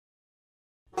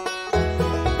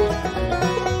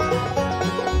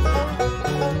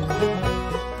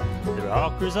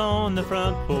neighbors on the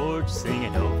front porch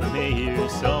singing old familiar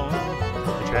song.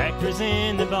 The tractor's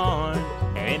in the barn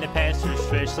and the pastor's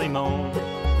freshly mown.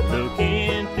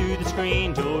 Looking through the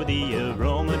screen door, the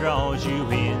aroma draws you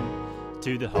in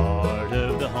to the heart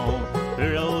of the home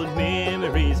where old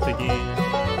memories begin. The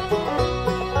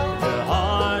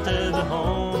heart of the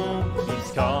home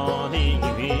keeps calling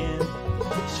you in.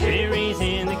 Cherie's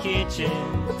in the kitchen,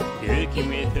 cooking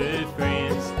with her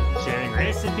friends, sharing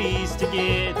recipes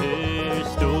together,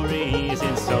 stories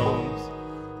and songs,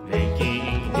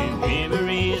 making new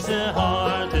memories, the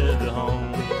heart of the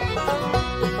home.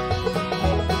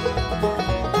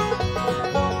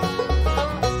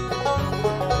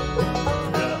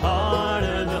 The heart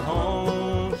of the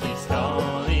home keeps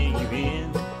calling you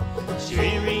in.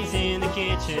 Cherie's in the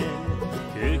kitchen,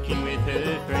 cooking with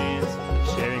her friends,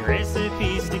 sharing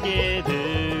recipes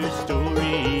together,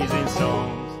 stories and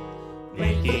songs,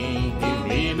 making new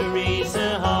memories,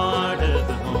 the heart of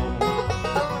the home.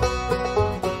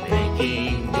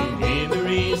 Making new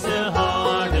memories, the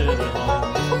heart of the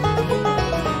home.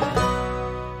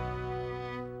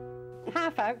 Hi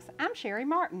folks, I'm Cherie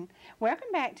Martin. Welcome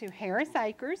back to Harris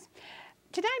Acres.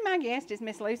 Today my guest is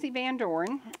Miss Lucy Van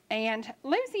Doran, and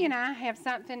Lucy and I have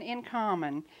something in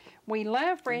common. We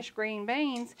love fresh green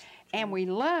beans, and we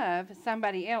love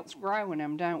somebody else growing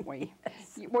them, don't we?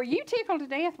 Yes. Were you tickled to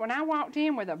death when I walked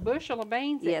in with a bushel of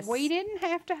beans that we didn't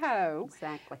have to hoe?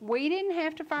 Exactly. We didn't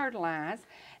have to fertilize.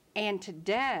 And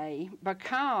today,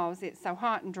 because it's so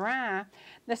hot and dry,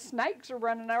 the snakes are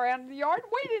running around the yard.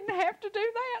 We didn't have to do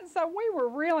that, so we were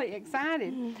really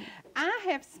excited. I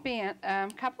have spent a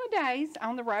couple of days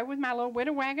on the road with my little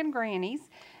widow wagon grannies,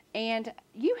 and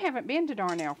you haven't been to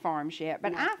Darnell Farms yet,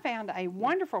 but I found a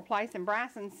wonderful place in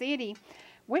Bryson City.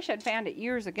 Wish I'd found it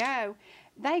years ago.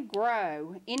 They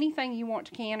grow anything you want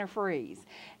to can or freeze.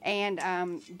 And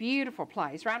beautiful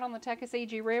place, right on the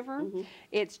Tuckasegee River.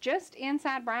 It's just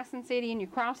inside Bryson City, and you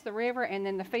cross the river, and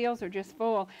then the fields are just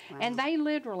full. Wow. And they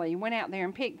literally went out there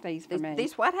and picked these for me.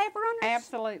 These white haver runners?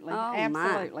 Absolutely,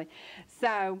 absolutely.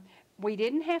 So we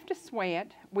didn't have to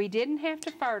sweat, we didn't have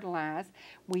to fertilize,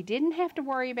 we didn't have to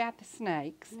worry about the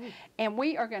snakes, and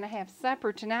we are going to have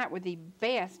supper tonight with the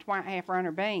best white half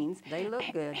runner beans. They look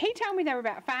good. He told me they were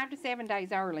about 5 to 7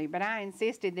 days early, but I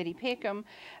insisted that he pick them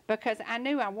because I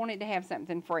knew I wanted to have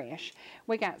something fresh.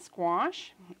 We got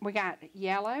squash, we got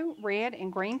yellow, red,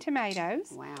 and green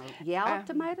tomatoes. Wow, yellow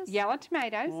tomatoes? Yellow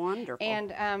tomatoes. Wonderful.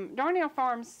 And Darnell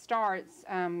Farms starts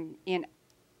in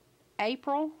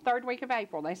April, third week of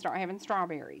April, they start having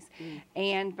strawberries.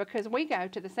 And because we go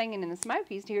to the Singing in the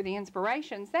Smokies to hear the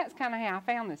inspirations, that's kind of how I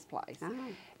found this place.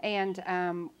 And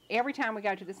every time we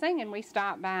go to the Singing, we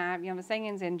stop by, you know, the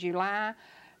Singing's in July,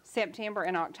 September,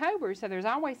 and October, so there's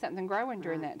always something growing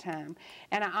during that time.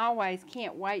 And I always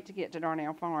can't wait to get to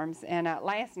Darnell Farms. And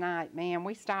last night, man,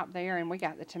 we stopped there and we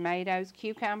got the tomatoes,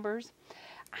 cucumbers.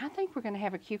 I think we're going to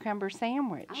have a cucumber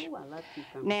sandwich. Oh, I love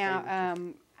cucumber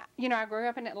sandwiches. You know, I grew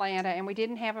up in Atlanta, and we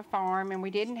didn't have a farm, and we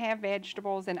didn't have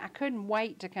vegetables, and I couldn't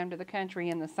wait to come to the country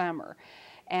in the summer.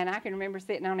 And I can remember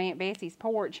sitting on Aunt Bessie's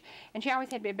porch, and she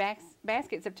always had big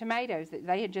baskets of tomatoes that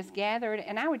they had just gathered,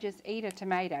 and I would just eat a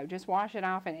tomato, just wash it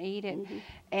off and eat it.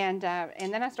 And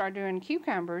then I started doing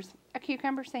cucumbers, a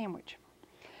cucumber sandwich.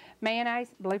 Mayonnaise,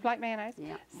 blue plate mayonnaise,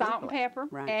 salt and pepper,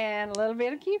 and a little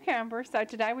bit of cucumber. So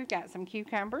today we've got some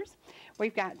cucumbers,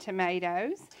 we've got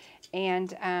tomatoes, and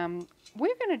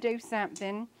we're going to do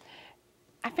something.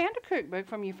 I found a cookbook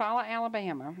from Eufaula,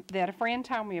 Alabama that a friend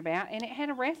told me about, and it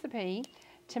had a recipe,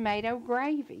 tomato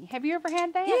gravy. Have you ever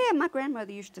had that? Yeah, my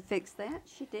grandmother used to fix that.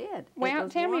 She did. Well,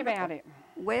 tell me about it.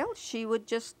 Well, she would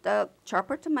just chop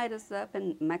her tomatoes up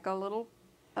and make a little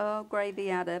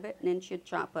gravy out of it, and then she'd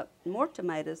chop up more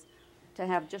tomatoes to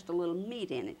have just a little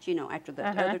meat in it, you know, after the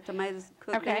other tomatoes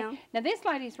cook down. Now this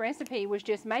lady's recipe was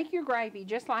just make your gravy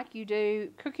just like you do,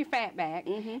 cook your fat back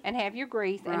and have your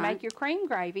grease and make your cream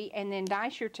gravy, and then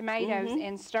dice your tomatoes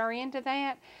and stir into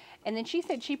that. And then she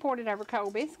said she poured it over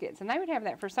cold biscuits, and they would have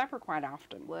that for supper quite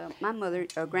often. Well, my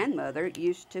grandmother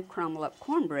used to crumble up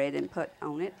cornbread and put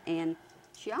on it, and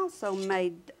she also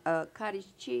made cottage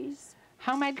cheese.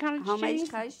 Homemade cottage cheese?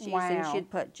 Homemade cottage cheese, and she'd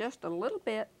put just a little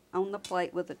bit on the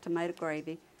plate with the tomato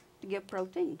gravy to give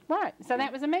protein. Right, so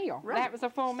that was a meal. That was a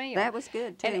full meal. That was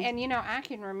good, too. And you know, I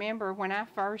can remember when I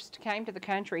first came to the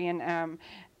country and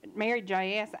married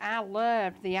J.S., I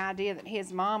loved the idea that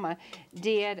his mama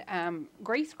did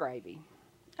grease gravy.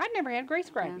 I'd never had grease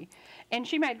gravy. Yeah. And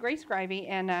she made grease gravy,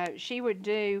 and she would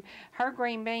do her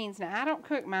green beans. Now, I don't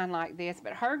cook mine like this,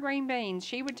 but her green beans,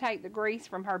 she would take the grease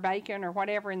from her bacon or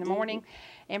whatever in the morning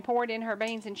and pour it in her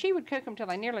beans, and she would cook them till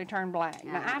they nearly turned black.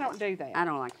 Now, I don't do that. I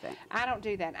don't like that. I don't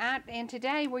do that. And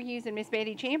today we're using Miss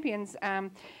Betty Champion's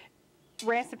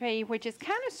recipe, which is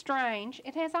kind of strange.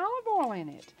 It has olive oil in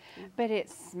it, but it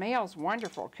smells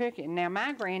wonderful cooking. Now,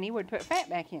 my granny would put fat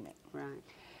back in it. Right.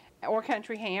 Or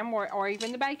country ham, or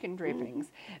even the bacon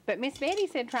drippings. But Miss Betty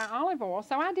said try olive oil,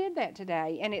 so I did that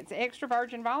today. And it's extra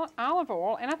virgin olive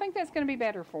oil, and I think that's going to be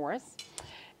better for us.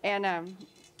 And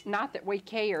not that we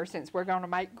care since we're going to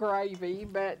make gravy,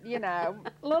 but, you know,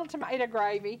 a little tomato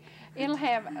gravy. It'll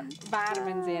have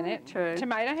vitamins in it. True.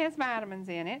 Tomato has vitamins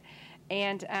in it.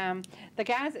 And the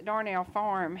guys at Darnell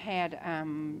Farm had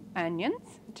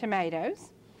onions,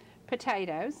 tomatoes,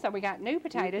 potatoes. So we got new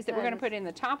potatoes that we're going to put in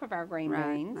the top of our green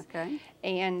beans. Okay.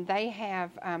 And they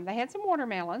have they had some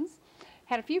watermelons,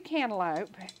 had a few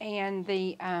cantaloupe, and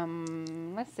the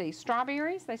let's see,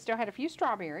 strawberries. They still had a few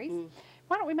strawberries.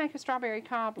 Why don't we make a strawberry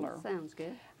cobbler? That sounds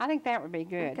good. I think that would be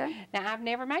good. Okay. Now, I've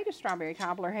never made a strawberry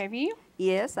cobbler. Have you?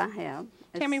 Yes, I have.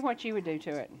 Tell me what you would do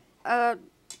to it.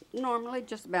 Normally,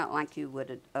 just about like you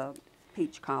would a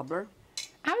peach cobbler.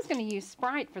 I was going to use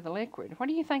Sprite for the liquid. What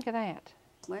do you think of that?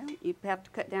 Well, you have to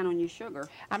cut down on your sugar.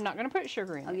 I'm not going to put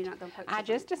sugar in it. Oh, you're not going to put sugar I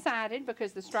just decided,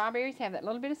 because the strawberries have that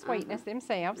little bit of sweetness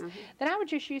themselves, that I would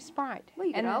just use Sprite. Well,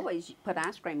 you can always put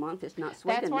ice cream on if it's not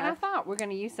sweet enough. That's what I thought. We're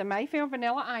going to use some Mayfield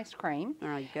vanilla ice cream.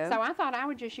 There you go. So I thought I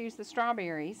would just use the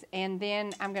strawberries, and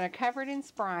then I'm going to cover it in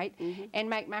Sprite and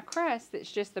make my crust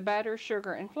that's just the butter,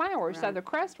 sugar, and flour. Right. So the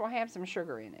crust will have some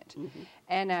sugar in it.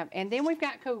 And then we've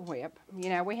got Cool Whip. You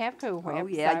know, we have Cool Whip. Oh,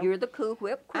 yeah, so you're the Cool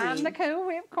Whip queen. I'm the Cool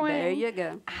Whip queen. There you go.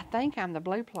 I think I'm the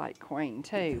blue plate queen,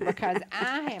 too, because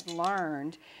I have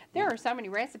learned there are so many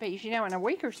recipes. You know, in a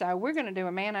week or so, we're going to do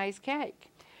a mayonnaise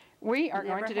cake. We are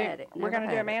going to do. We're going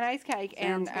to do a mayonnaise cake,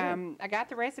 and I got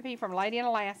the recipe from a lady in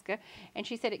Alaska, and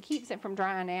she said it keeps it from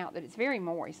drying out. That it's very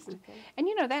moist, and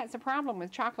you know that's a problem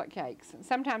with chocolate cakes.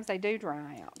 Sometimes they do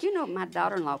dry out. Do you know my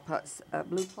daughter-in-law puts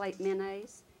blue plate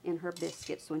mayonnaise in her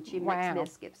biscuits when she makes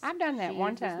biscuits? I've done that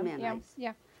one time. Mayonnaise.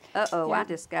 Yeah. I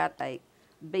just got a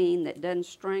bean that doesn't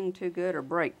string too good or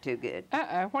break too good.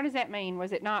 What does that mean?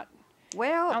 Was it not?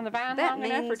 Well, on the vine long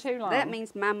enough or too long? That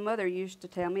means my mother used to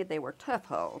tell me they were tough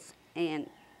hulls, and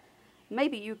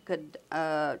maybe you could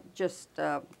just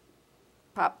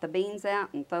pop the beans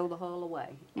out and throw the hull away.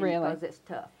 Really? Because it's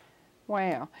tough.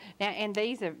 Wow. Now, and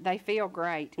they feel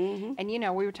great. And you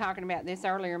know, we were talking about this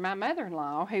earlier. My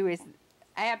mother-in-law, who is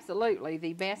absolutely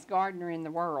the best gardener in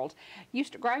the world,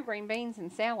 used to grow green beans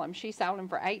and sell them. She sold them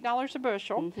for $8 a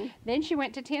bushel. Then she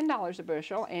went to $10 a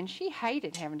bushel, and she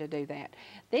hated having to do that.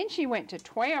 Then she went to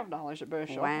 $12 a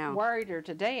bushel. Wow. Worried her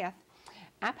to death.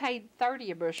 I paid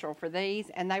 $30 a bushel for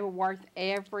these, and they were worth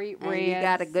every red cent. You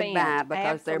got a good buy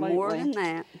because they're more than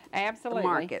that. Absolutely. The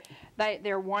market.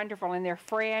 They're wonderful, and they're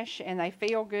fresh, and they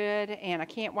feel good, and I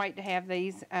can't wait to have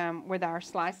these with our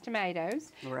sliced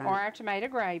tomatoes or our tomato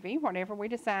gravy, whatever we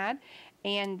decide.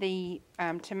 And the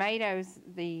tomatoes,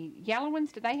 the yellow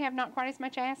ones, do they have not quite as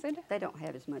much acid? They don't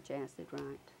have as much acid,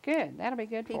 right. Good. That'll be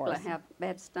good for us. People that have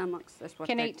bad stomachs, that's what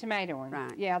can eat tomato ones.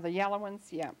 Right. Yeah, the yellow ones,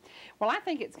 yeah. Well, I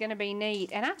think it's going to be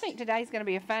neat, and I think today's going to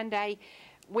be a fun day.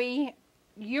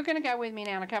 You're going to go with me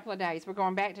now in a couple of days. We're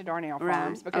going back to Darnell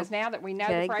Farms because now that we know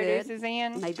the produce is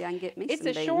in. Maybe I can get me some beans.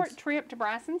 It's a short trip to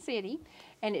Bryson City,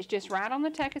 and it's just right on the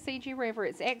Tuckasegee River.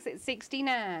 It's exit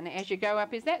 69 as you go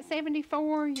up. Is that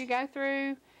 74 you go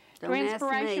through? Don't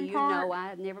Inspiration ask me. You Park? know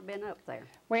I've never been up there.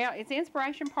 Well, it's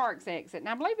Inspiration Park's exit, and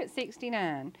I believe it's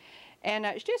 69. And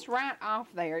it's just right off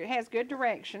there. It has good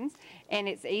directions, and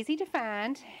it's easy to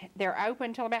find. They're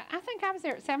open till about, I think I was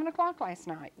there at 7 o'clock last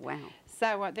night. Wow.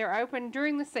 So they're open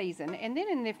during the season, and then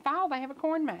in the fall they have a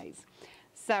corn maze.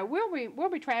 So we'll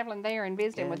be traveling there and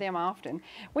visiting with them often.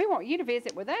 We want you to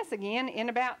visit with us again in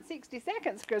about 60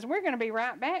 seconds because we're going to be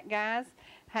right back, guys.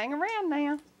 Hang around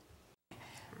now.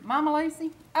 Mama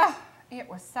Lucy, it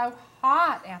was so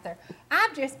hot out there.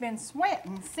 I've just been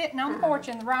sweating, sitting on the porch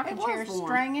in the rocking chair,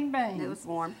 stringing beans. It was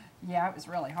warm. Yeah, it was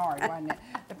really hard, wasn't it?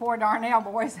 The poor Darnell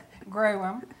boys grew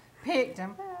them, picked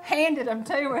them, handed them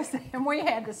to us, and we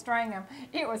had to string them.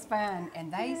 It was fun,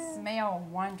 and they smell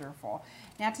wonderful.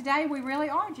 Now today we really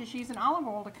are just using olive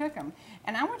oil to cook them.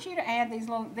 And I want you to add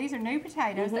these are new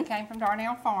potatoes that came from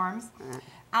Darnell Farms.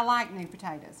 I like new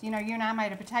potatoes. You know, you and I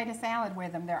made a potato salad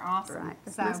with them. They're awesome. Right.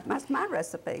 That's my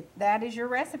recipe. That is your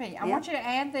recipe. I want you to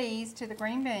add these to the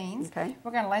green beans. Okay.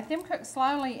 We're going to let them cook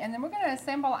slowly, and then we're going to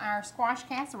assemble our squash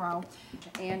casserole.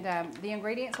 And the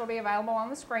ingredients will be available on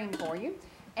the screen for you.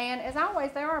 And as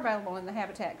always, they are available in the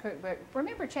Habitat Cookbook.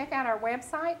 Remember, check out our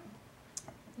website.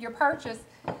 Your purchase,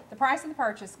 the price of the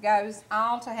purchase goes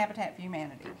all to Habitat for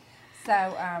Humanity.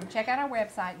 So check out our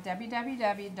website,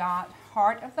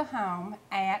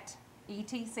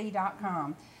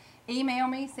 www.heartofthe.home@etc.com. Email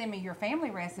me, send me your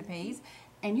family recipes,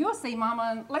 and you'll see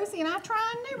Mama Lucy and I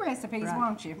trying new recipes,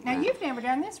 won't you? Now, you've never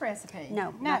done this recipe.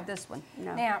 No, not this one.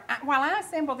 No. Now, while I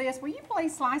assemble this, will you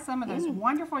please slice some of those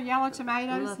wonderful yellow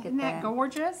tomatoes? Look at Isn't that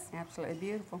gorgeous? Absolutely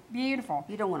beautiful. Beautiful.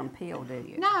 You don't want them peeled, do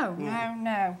you? No,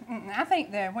 no. I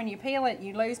think that when you peel it,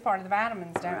 you lose part of the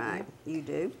vitamins, don't Right, you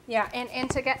do. Yeah, and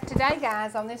today,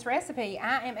 guys, on this recipe,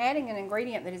 I am adding an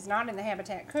ingredient that is not in the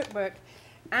Habitat Cookbook.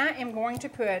 I am going to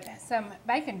put some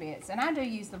bacon bits, and I do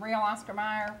use the real Oscar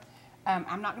Mayer.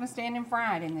 I'm not going to stand and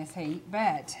fry it in this heat,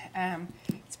 but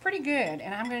it's pretty good,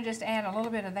 and I'm going to just add a little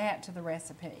bit of that to the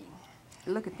recipe.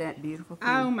 Look at that beautiful thing.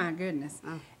 Oh, my goodness.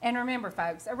 And remember,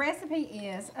 folks, a recipe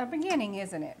is a beginning,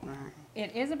 isn't it? Right.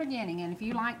 It is a beginning, and if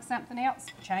you like something else,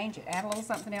 change it. Add a little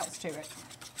something else to it.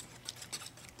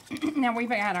 Now, we've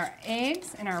got our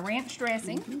eggs and our ranch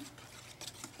dressing,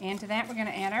 and to that we're going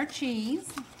to add our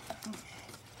cheese.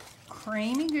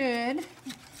 Creamy good.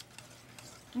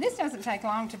 This doesn't take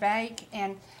long to bake,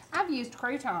 and I've used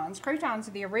croutons. Croutons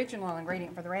are the original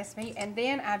ingredient for the recipe, and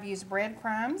then I've used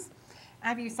breadcrumbs.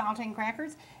 I've used saltine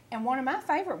crackers, and one of my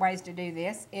favorite ways to do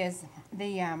this is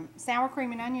the sour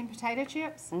cream and onion potato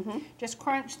chips. Just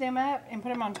crunch them up and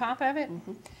put them on top of it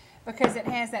because it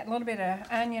has that little bit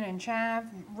of onion and chive.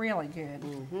 Really good.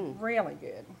 Really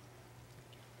good.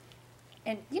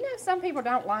 And you know, some people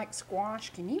don't like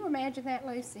squash. Can you imagine that,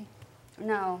 Lucy?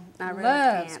 No, I really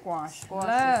Love can't. squash. Squash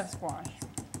Love is- squash.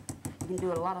 You can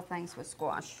do a lot of things with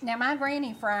squash. Now, my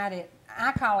granny fried it.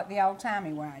 I call it the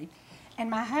old-timey way.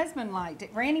 And my husband liked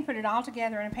it. Granny put it all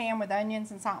together in a pan with onions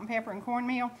and salt and pepper and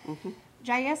cornmeal.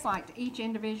 JS liked each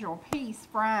individual piece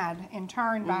fried and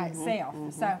turned by itself.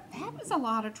 So that was a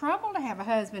lot of trouble to have a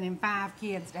husband and 5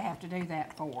 kids to have to do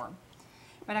that for.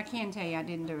 But I can tell you I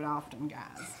didn't do it often,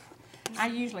 guys. I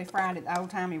usually fried it the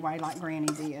old-timey way like Granny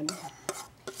did.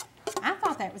 I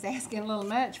thought that was asking a little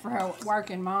much for a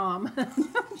working mom.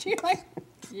 She like,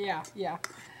 yeah.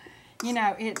 You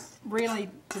know, it's really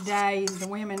today, the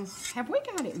women, have we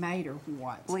got it made or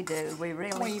what? We do. We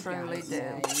really, truly do.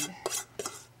 Made.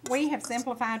 We have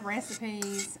simplified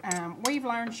recipes. We've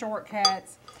learned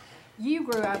shortcuts. You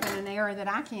grew up in an era that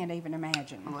I can't even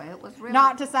imagine. Well, it was really...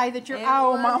 Not to say that you're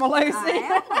old, Mama Lucy.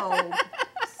 I am old.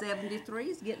 73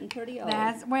 is getting pretty old.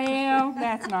 That's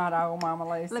not old, Mama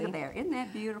Lucy. Look at there. Isn't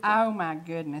that beautiful? Oh, my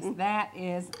goodness. That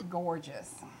is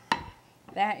gorgeous.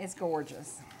 That is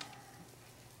gorgeous.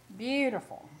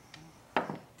 Beautiful.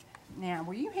 Now,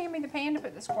 will you hand me the pan to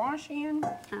put the squash in?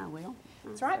 I will.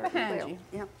 It's right behind you.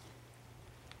 Yep.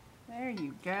 There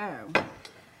you go.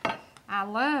 I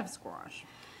love squash.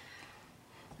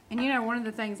 And you know, one of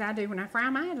the things I do when I fry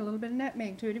them, I add a little bit of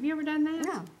nutmeg to it. Have you ever done that?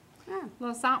 No. A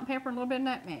little salt and pepper, a little bit of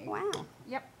nutmeg. Wow.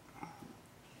 Yep.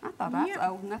 I thought I was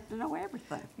old enough to know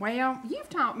everything. Well, you've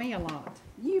taught me a lot.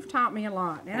 You've taught me a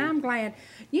lot, and I'm glad.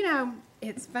 You know,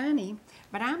 it's funny,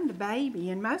 but I'm the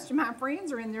baby, and most of my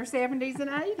friends are in their 70s and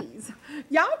 80s.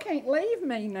 Y'all can't leave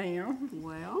me now.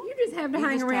 Well, you just have to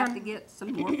hang around. Have to get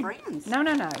some more friends.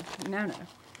 No.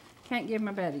 Can't give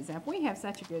my buddies up. We have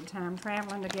such a good time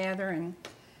traveling together and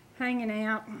hanging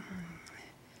out.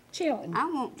 Chilling. I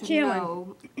want to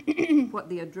know what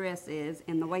the address is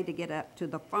and the way to get up to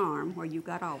the farm where you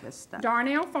got all this stuff.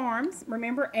 Darnell Farms,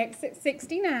 remember exit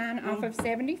 69 off of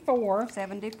 74.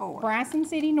 74. Bryson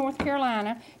City, North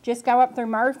Carolina. Just go up through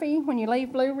Murphy. When you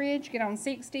leave Blue Ridge, get on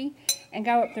 60 and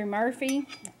go up through Murphy.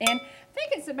 And I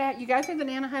think it's about, you go through the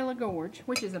Nantahala Gorge,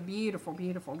 which is a beautiful,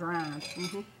 beautiful drive.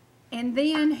 And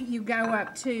then you go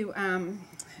up to,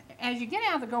 as you get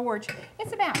out of the gorge,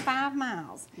 it's about 5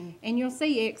 miles. And you'll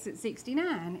see exit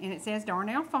 69, and it says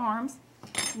Darnell Farms.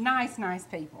 Nice, nice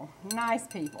people. Nice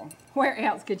people. Where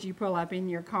else could you pull up in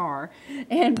your car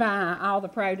and buy all the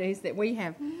produce that we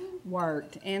have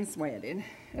worked and sweated?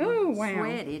 Oh, wow.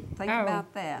 Sweated. Think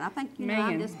about that. I think, you know,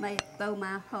 I just may throw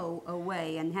my hoe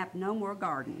away and have no more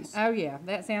gardens. Oh, yeah.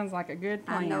 That sounds like a good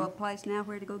plan. I know a place now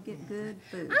where to go get good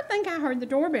food. I think I heard the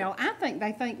doorbell. I think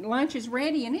they think lunch is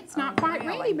ready, and it's not quite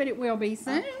ready, but it will be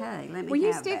soon. Okay, let me Will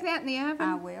you have stick that in the oven?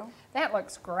 I will. That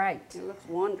looks great. It looks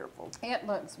wonderful. It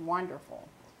looks wonderful.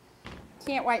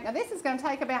 Can't wait. Now, this is going to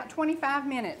take about 25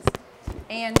 minutes.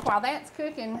 And while that's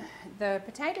cooking, the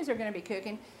potatoes are going to be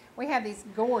cooking. We have these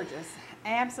gorgeous,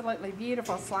 absolutely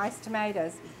beautiful sliced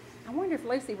tomatoes. I wonder if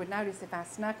Lucy would notice if I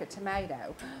snuck a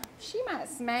tomato. She might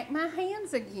smack my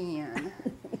hands again.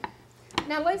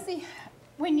 Now, Lucy,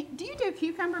 Do you do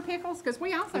cucumber pickles? Because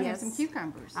we also have Yes. some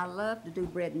cucumbers. I love to do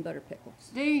bread and butter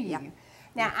pickles. Do you? Yeah.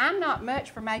 Now, I'm not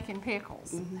much for making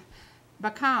pickles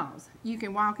because you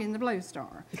can walk in the Blue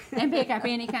Star and pick up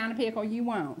any kind of pickle you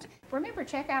want. Remember,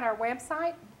 check out our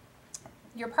website.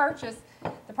 Your purchase,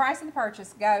 the price of the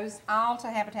purchase goes all to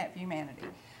Habitat for Humanity.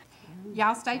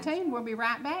 Y'all stay tuned. We'll be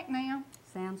right back now.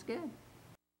 Sounds good.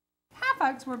 Hi,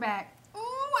 folks. We're back.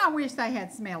 Oh, I wish they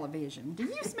had smell-o-vision. Do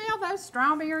you smell those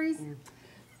strawberries? Yeah.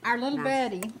 Our little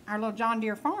Nice. buddy, our little John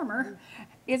Deere farmer,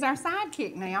 is our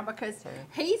sidekick now because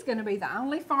he's going to be the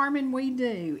only farming we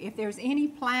do. If there's any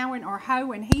plowing or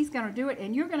hoeing, he's going to do it,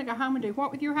 and you're going to go home and do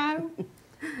what with your hoe?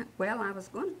 Well, I was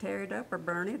going to tear it up or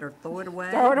burn it or throw it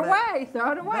away. Throw it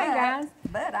away, guys.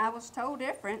 But I was told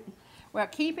different. Well,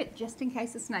 keep it just in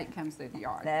case a snake comes through the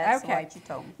yard. That's okay. what you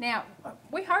told me. Now,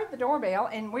 we heard the doorbell,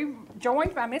 and we're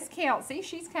joined by Miss Kelsie.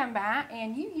 She's come by,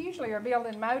 and you usually are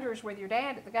building motors with your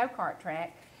dad at the go-kart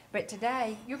track, but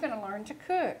today you're going to learn to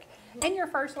cook. And your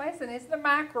first lesson is the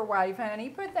microwave, honey.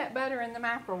 Put that butter in the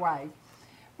microwave.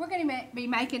 We're going to be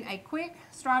making a quick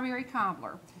strawberry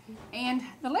cobbler, and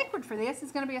the liquid for this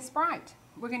is going to be a Sprite.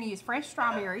 We're going to use fresh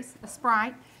strawberries, a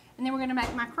Sprite, and then we're going to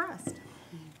make my crust.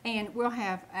 And we'll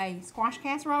have a squash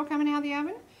casserole coming out of the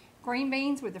oven, green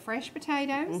beans with the fresh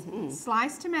potatoes,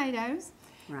 sliced tomatoes,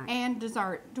 Right. and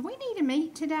dessert. Do we need a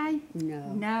meat today?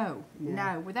 No.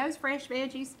 No. With those fresh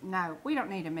veggies, no, we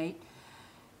don't need a meat.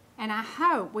 And I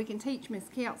hope we can teach Miss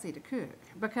Kelsie to cook,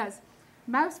 because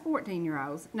most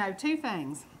 14-year-olds know two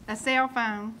things: a cell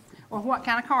phone, or what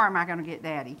kind of car am I going to get,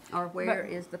 Daddy? Or where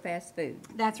is the fast food?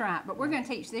 That's right. But we're going to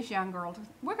teach this young girl,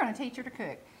 we're going to teach her to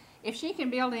cook. If she can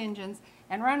build engines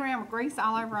and run around with grease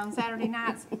all over on Saturday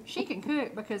nights, she can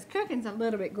cook, because cooking's a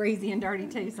little bit greasy and dirty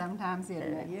too sometimes,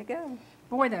 isn't There it? you go.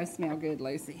 Boy, those smell good,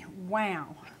 Lucy.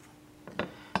 Wow.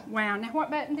 Wow. Now, what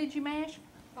button did you mash?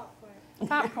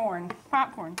 Popcorn.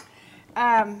 Popcorn.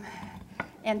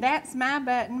 And that's my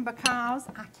button because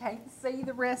I can't see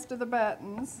the rest of the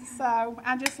buttons. So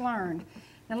I just learned.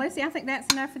 Now, Lucy, I think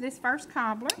that's enough for this first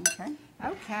cobbler. Okay.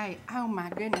 Okay. Oh, my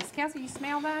goodness. Kelsie, you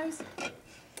smell those?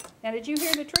 Now, did you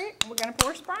hear the trick? We're going to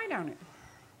pour Sprite on it.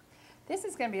 This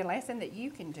is going to be a lesson that you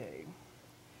can do.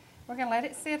 We're going to let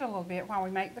it sit a little bit while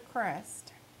we make the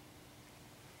crust.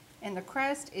 And the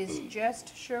crust is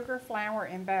just sugar, flour,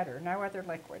 and butter, no other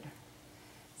liquid.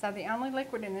 So the only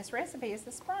liquid in this recipe is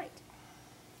the Sprite.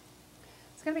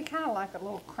 It's going to be kind of like a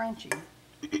little crunchy.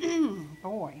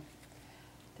 Boy,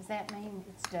 does that mean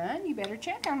it's done? You better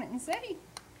check on it and see.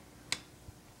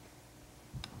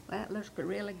 That looks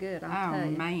really good, I'll tell Oh,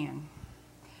 you. man.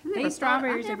 I These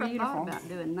strawberries I are never beautiful. thought about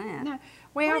doing that. No,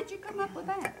 Where well, did you come up with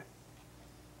that?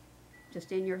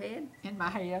 Just in your head? in my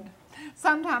head.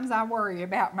 Sometimes I worry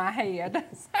about my head.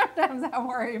 Sometimes I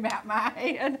worry about my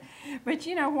head. But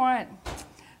you know what?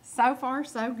 So far,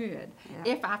 so good.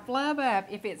 Yeah. If I flub up,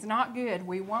 if it's not good,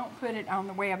 we won't put it on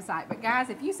the website. But guys,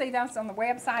 if you see those on the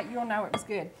website, you'll know it was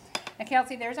good. Now,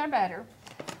 Kelsie, there's our butter.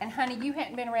 And honey, you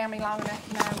hadn't been around me long enough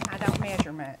to know I don't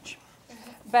measure much.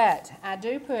 But I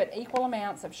do put equal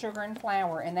amounts of sugar and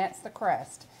flour, and that's the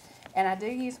crust. And I do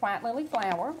use white lily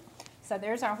flour. So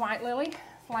there's our white lily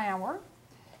flour,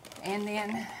 and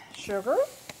then sugar.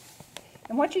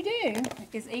 And what you do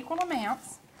is equal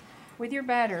amounts with your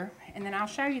butter, and then I'll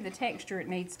show you the texture it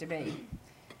needs to be.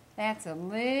 That's a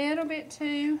little bit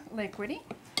too liquidy.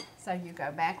 So you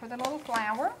go back with a little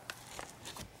flour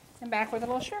and back with a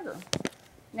little sugar.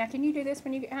 Now, can you do this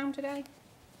when you get home today?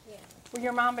 Yeah. Will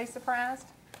your mom be surprised?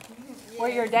 Yes. Will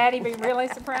your daddy be really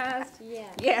surprised? Yeah.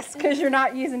 Yes, because you're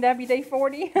not using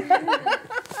WD-40.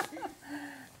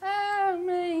 Oh,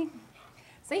 me.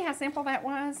 See how simple that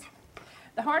was?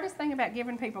 The hardest thing about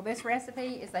giving people this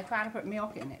recipe is they try to put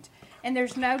milk in it. And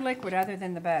there's no liquid other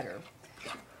than the butter.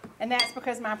 And that's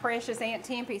because my precious Aunt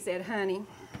Tempy said, honey,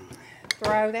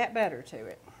 throw that butter to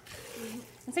it.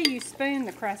 And see, you spoon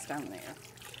the crust on there.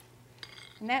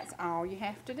 And that's all you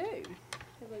have to do.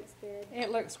 It looks good.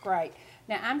 It looks great.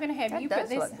 Now, I'm going to have you put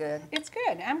this. Look good. It's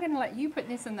good. I'm going to let you put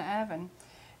this in the oven.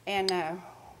 And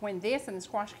when this and the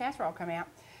squash casserole come out,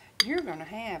 you're going to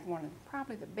have one of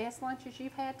probably the best lunches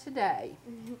you've had today.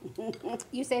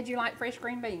 You said you like fresh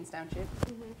green beans, don't you?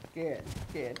 Good,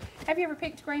 good. Have you ever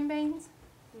picked green beans?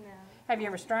 No. Have you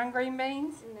ever strung green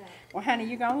beans? No. Well, honey,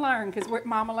 you're going to learn, because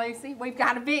Mama Lucy, we've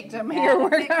got a victim here.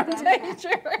 We're going to teach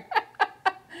her.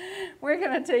 We're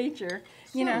going to teach her.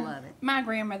 You know, love it. my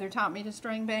grandmother taught me to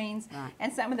string beans, Right.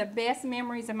 and some of the best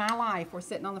memories of my life were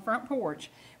sitting on the front porch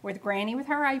with Granny with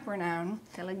her apron on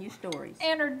Telling you stories.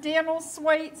 and her dental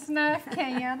sweet snuff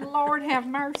can. Lord have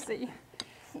mercy.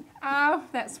 Oh,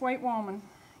 that sweet woman.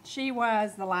 She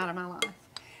was the light of my life.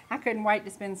 I couldn't wait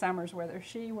to spend summers with her.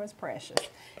 She was precious.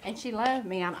 And she loved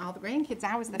me. Out of all the grandkids,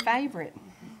 I was the favorite.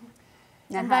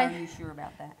 Now, how are you sure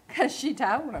about that? Because she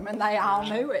told them, and they all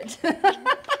knew it.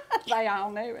 They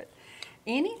all knew it.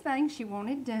 Anything she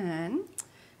wanted done,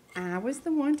 I was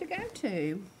the one to go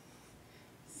to.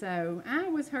 So I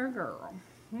was her girl.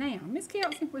 Now, Miss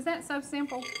Kelsie, was that so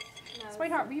simple? No,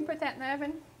 Sweetheart, will you put that in the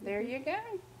oven? There you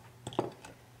go.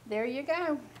 There you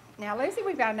go. Now, Lucy,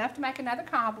 we've got enough to make another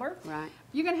cobbler. Right.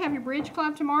 You're going to have your bridge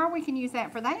club tomorrow. We can use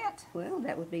that for that. Well,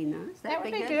 that would be nice. That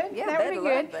would be good. Yeah, that would be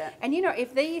love good. that. And you know,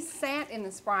 if these sat in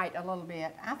the Sprite a little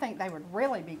bit, I think they would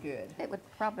really be good. It would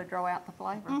probably draw out the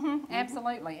flavor.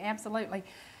 Absolutely, absolutely.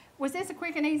 Was this a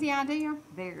quick and easy idea?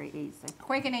 Very easy.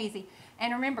 Quick and easy.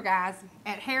 And remember, guys,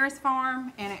 at Harris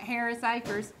Farm and at Harris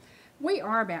Acres, we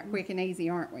are about quick and easy,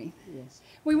 aren't we? Yes.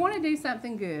 We want to do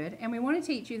something good, and we want to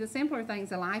teach you the simpler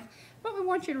things of life, but we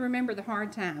want you to remember the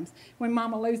hard times when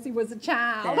Mama Lucy was a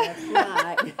child. That's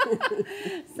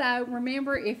right. So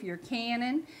remember, if you're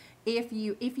canning, if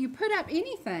you put up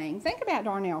anything, think about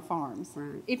Darnell Farms.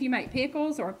 Right. If you make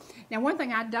pickles, or now one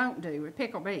thing I don't do is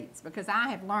pickle beets, because I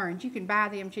have learned you can buy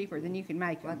them cheaper than you can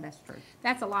make them. Well, that's true.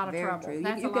 That's a lot of Very trouble. true.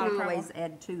 That's You a lot can of trouble. always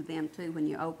add to them, too, when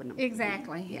you open them.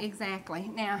 Exactly, Yeah.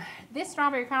 exactly. Now, this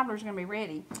strawberry cobbler is going to be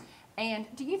ready. And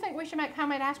do you think we should make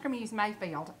homemade ice cream and use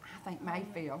Mayfield? I think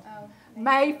Mayfield. Oh.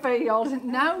 Mayfield.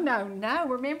 No, no, no.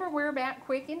 Remember, we're about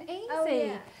quick and easy. Oh,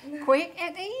 yeah. Quick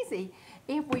and easy.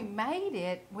 If we made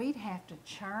it, we'd have to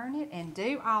churn it and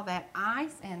do all that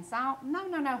ice and salt. No,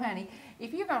 no, no, honey.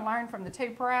 If you're going to learn from the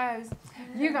two pros,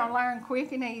 you're going to learn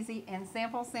quick and easy and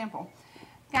simple, simple.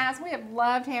 Guys, we have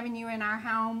loved having you in our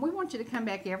home. We want you to come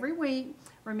back every week.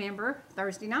 Remember,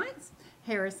 Thursday nights,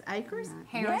 Harris Acres,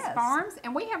 Harris Yes. Farms,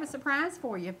 and we have a surprise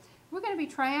for you. We're going to be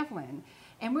traveling,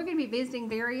 and we're going to be visiting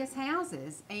various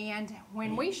houses. And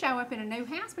when we show up in a new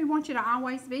house, we want you to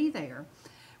always be there.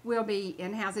 We'll be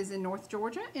in houses in North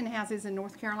Georgia, in houses in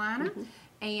North Carolina,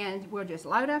 and we'll just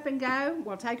load up and go.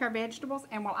 We'll take our vegetables,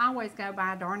 and we'll always go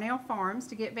by Darnell Farms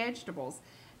to get vegetables.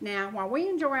 Now, while we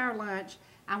enjoy our lunch,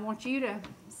 I want you to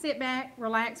sit back,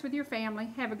 relax with your family,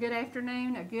 have a good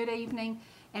afternoon, a good evening,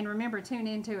 and remember, tune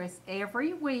in to us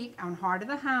every week on Heart of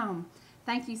the Home.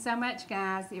 Thank you so much,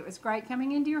 guys. It was great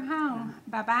coming into your home.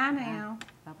 Bye-bye now.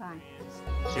 Bye-bye.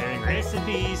 Sharing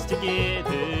recipes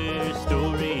together,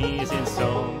 stories and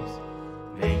songs,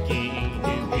 making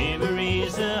new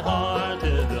memories, the heart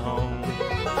of the home.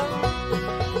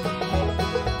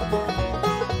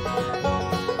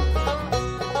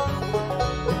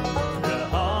 The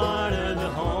heart of the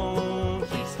home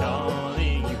keeps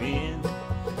calling you in.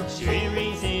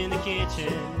 Cherie's in the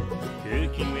kitchen,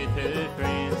 cooking with her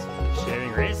friends,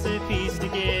 sharing recipes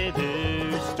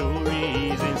together,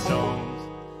 stories and songs,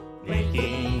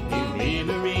 making